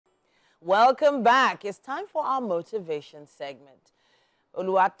Welcome back. It's time for our motivation segment.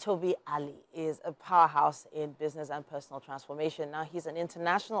 Oluwatobi Alli is a powerhouse in business and personal transformation. Now, he's an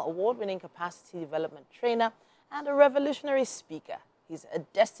international award-winning capacity development trainer and a revolutionary speaker. He's a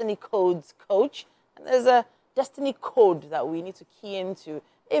Destiny Codes coach, and there's a Destiny Code that we need to key into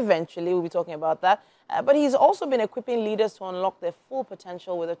eventually. We'll be talking about that. But he's also been equipping leaders to unlock their full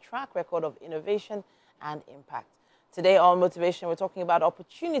potential with a track record of innovation and impact. Today on Motivation, we're talking about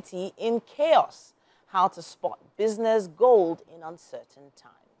opportunity in chaos, how to spot business gold in uncertain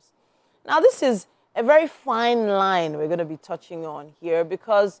times. Now, this is a very fine line we're going to be touching on here,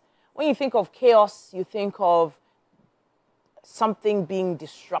 because when you think of chaos, you think of something being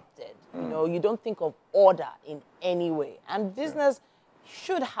disrupted. You know, you don't think of order in any way. And business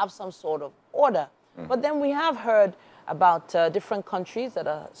should have some sort of order. But then we have heard about different countries that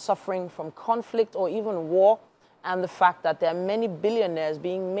are suffering from conflict or even war, and the fact that there are many billionaires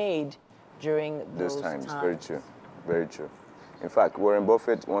being made during those times. Very true. Very true. In fact, Warren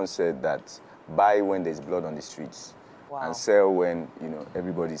Buffett once said that buy when there's blood on the streets and sell when,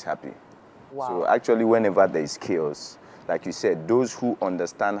 everybody's happy. So actually, whenever there is chaos, like you said, those who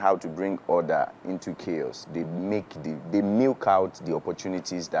understand how to bring order into chaos, they milk out the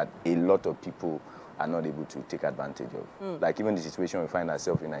opportunities that a lot of people are not able to take advantage of. Like even the situation we find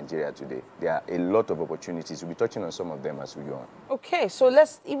ourselves in Nigeria today, there are a lot of opportunities. We'll be touching on some of them as we go on. Okay, so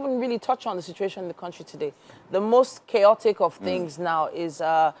let's even really touch on the situation in the country today. The most chaotic of things now is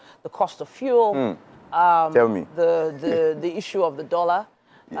the cost of fuel. Tell me. The issue of the dollar.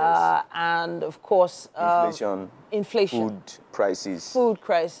 Yes. And of course, inflation, food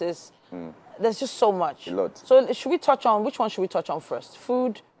crisis. There's just so much. A lot. So should we touch on, which one should we touch on first?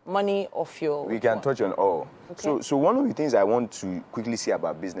 Food, money, or fuel? We can touch on all. Okay. So one of the things I want to quickly say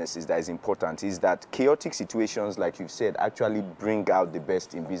about businesses that is important is that chaotic situations, like you've said, actually bring out the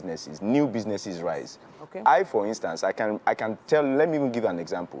best in businesses. New businesses rise. Okay. For instance, I can tell, let me even give an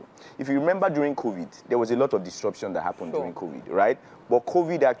example. If you remember during COVID, there was a lot of disruption that happened during COVID, right? But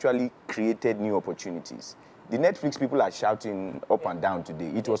COVID actually created new opportunities. The Netflix people are shouting up and down today.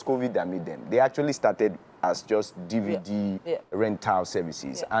 It was COVID that made them. They actually started as just DVD rental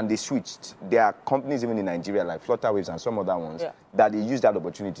services, and they switched. There are companies even in Nigeria like Flutterwaves and some other ones that they used that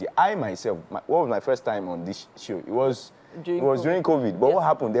opportunity. I myself, what was my first time on this show? It was during COVID. But what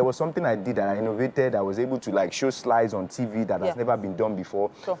happened? There was something I did that I innovated. I was able to like show slides on TV that has never been done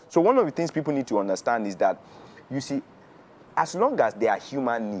before. So one of the things people need to understand is that, you see, as long as there are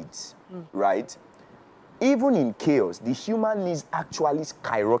human needs, right? Even in chaos, the human needs actually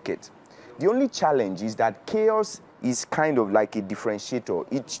skyrocket. The only challenge is that chaos is kind of like a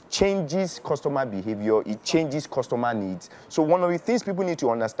differentiator. It changes customer behavior, it changes customer needs. So one of the things people need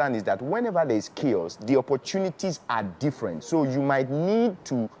to understand is that whenever there is chaos, the opportunities are different. So you might need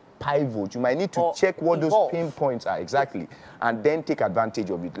to pivot, you might need to check what those pain points are exactly, and then take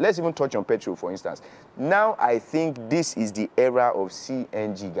advantage of it. Let's even touch on petrol, for instance. Now I think this is the era of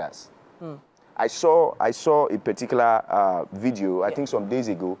CNG gas. I saw a particular video, I think some days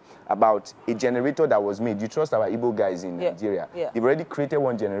ago, about a generator that was made. You trust our Igbo guys in Nigeria. They've already created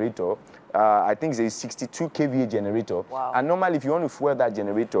one generator. I think it's a 62 kVA generator. And normally, if you want to fuel that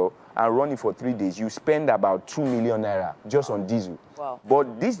generator and run it for 3 days, you spend about 2 million naira just on diesel.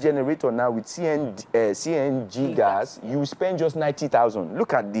 But this generator now with CNG gas, you spend just 90,000.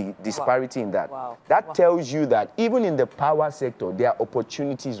 Look at the disparity in that. That tells you that even in the power sector, there are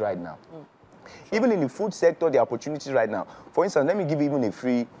opportunities right now. Even in the food sector, there are opportunities right now. For instance, let me give you even a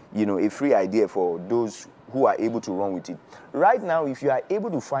free idea for those who are able to run with it. Right now, if you are able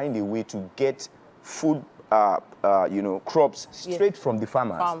to find a way to get food, crops straight from the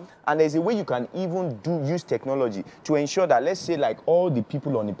farmers, and there's a way you can even use technology to ensure that, let's say, like all the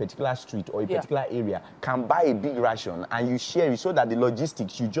people on a particular street or a particular area can buy a big ration and you share it, so that the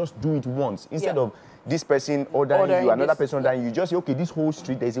logistics, you just do it once instead of this person ordering you, another person ordering you. Just say, okay, this whole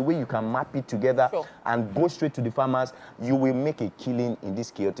street, there's a way you can map it together and go straight to the farmers. You will make a killing in this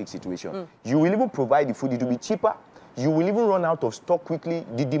chaotic situation. You will even provide the food. It will be cheaper. You will even run out of stock quickly.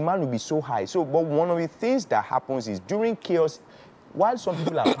 The demand will be so high. But one of the things that happens is during chaos, while some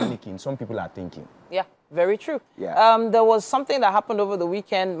people are panicking, some people are thinking. Yeah, very true. Yeah. There was something that happened over the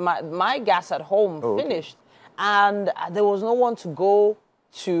weekend. My gas at home finished, and there was no one to go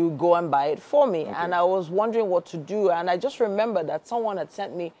and buy it for me. And I was wondering what to do. And I just remembered that someone had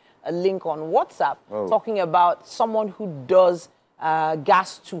sent me a link on WhatsApp talking about someone who does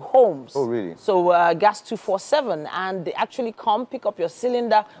gas to homes. Oh, really? So gas 247. And they actually come, pick up your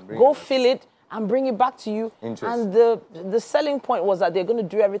cylinder, go fill it, and bring it back to you. And the selling point was that they're going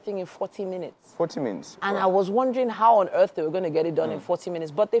to do everything in 40 minutes. 40 minutes. And I was wondering how on earth they were going to get it done in 40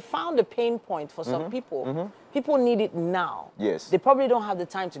 minutes. But they found a pain point for some people. People need it now. Yes. They probably don't have the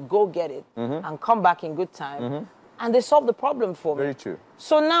time to go get it and come back in good time. And they solved the problem for me. Very true.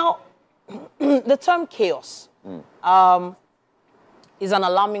 So now, the term chaos is an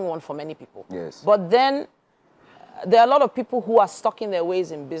alarming one for many people. Yes. But then there are a lot of people who are stuck in their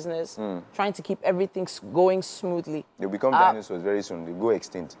ways in business, trying to keep everything going smoothly. They'll become dinosaurs very soon. They'll go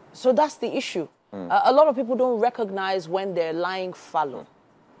extinct. So that's the issue. A lot of people don't recognize when they're lying fallow.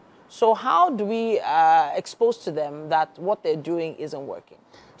 So how do we expose to them that what they're doing isn't working?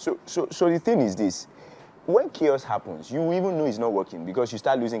 So the thing is this. When chaos happens, you even know it's not working because you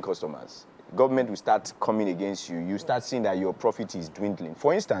start losing customers. Government will start coming against you. You start seeing that your profit is dwindling.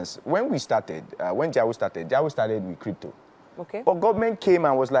 For instance, when we started, when JAWO started with crypto. Okay. But government came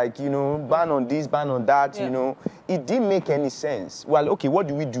and was like, you know, ban on this, ban on that, you know. It didn't make any sense. Well, okay, what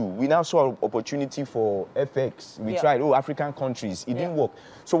do? We now saw an opportunity for FX. We tried, African countries. It didn't work.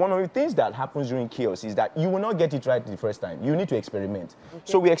 So one of the things that happens during chaos is that you will not get it right the first time. You need to experiment. Okay.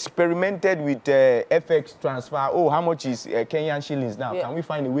 So we experimented with FX transfer. How much is Kenyan shillings now? Can we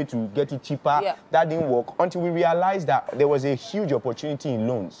find a way to get it cheaper? That didn't work until we realized that there was a huge opportunity in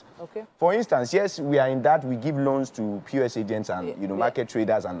loans. Okay. For instance, yes, we are in that. We give loans to POS agents and you know market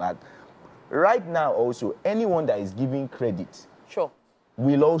traders and that. Right now, also, anyone that is giving credit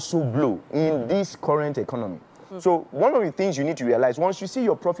will also blow in this current economy. So one of the things you need to realize, once you see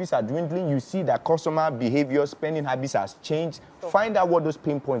your profits are dwindling, you see that customer behavior, spending habits has changed, find out what those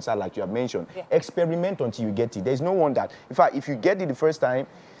pain points are like you have mentioned. Experiment until you get it. There's no one that, in fact, if you get it the first time,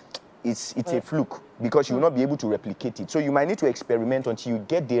 it's a fluke because you will not be able to replicate it. So you might need to experiment until you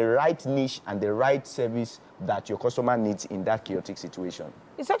get the right niche and the right service that your customer needs in that chaotic situation.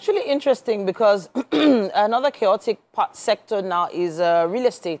 It's actually interesting because another chaotic sector now is real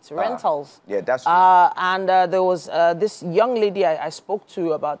estate, rentals. Yeah, that's true. And there was this young lady I spoke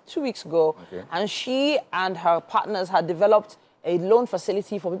to about 2 weeks ago, and she and her partners had developed a loan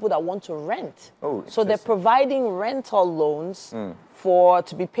facility for people that want to rent. So they're providing rental loans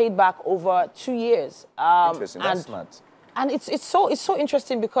to be paid back over 2 years. Interesting. That's smart. And it's so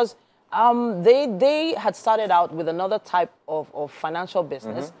interesting because they had started out with another type of financial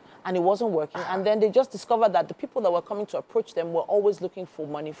business, and it wasn't working. And then they just discovered that the people that were coming to approach them were always looking for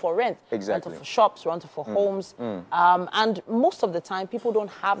money for rent. Exactly. Rental for shops, rental for homes. And most of the time, people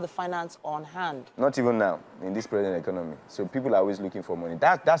don't have the finance on hand. Not even now, in this present economy. So people are always looking for money.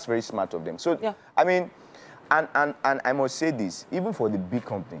 That's very smart of them. So, I mean, and I must say this, even for the big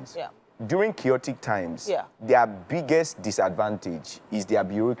companies, during chaotic times, their biggest disadvantage is their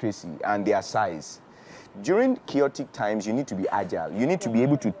bureaucracy and their size. During chaotic times, you need to be agile. You need to be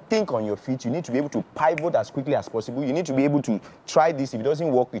able to think on your feet. You need to be able to pivot as quickly as possible. You need to be able to try this. If it doesn't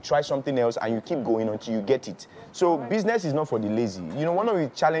work, you try something else, and you keep going until you get it. So business is not for the lazy. You know, one of the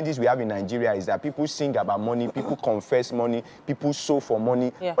challenges we have in Nigeria is that people sing about money, people confess money, people sow for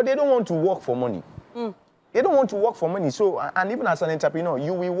money, but they don't want to work for money. They don't want to work for money. So, and even as an entrepreneur,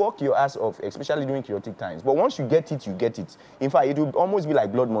 you will work your ass off, especially during chaotic times. But once you get it, you get it. In fact, it will almost be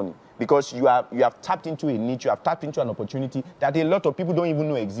like blood money because you have tapped into a niche, you have tapped into an opportunity that a lot of people don't even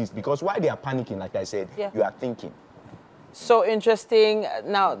know exists. Because while they are panicking, like I said, you are thinking. So interesting.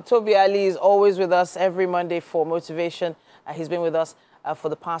 Now, Tobi Alli is always with us every Monday for motivation. He's been with us for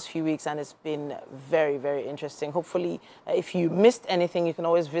the past few weeks, and it's been very, very interesting. Hopefully, if you missed anything, you can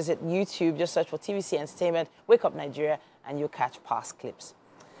always visit YouTube. Just search for TVC Entertainment, Wake Up Nigeria, and you'll catch past clips.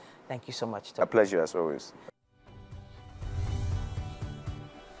 Thank you so much, Tobi. A pleasure, as always.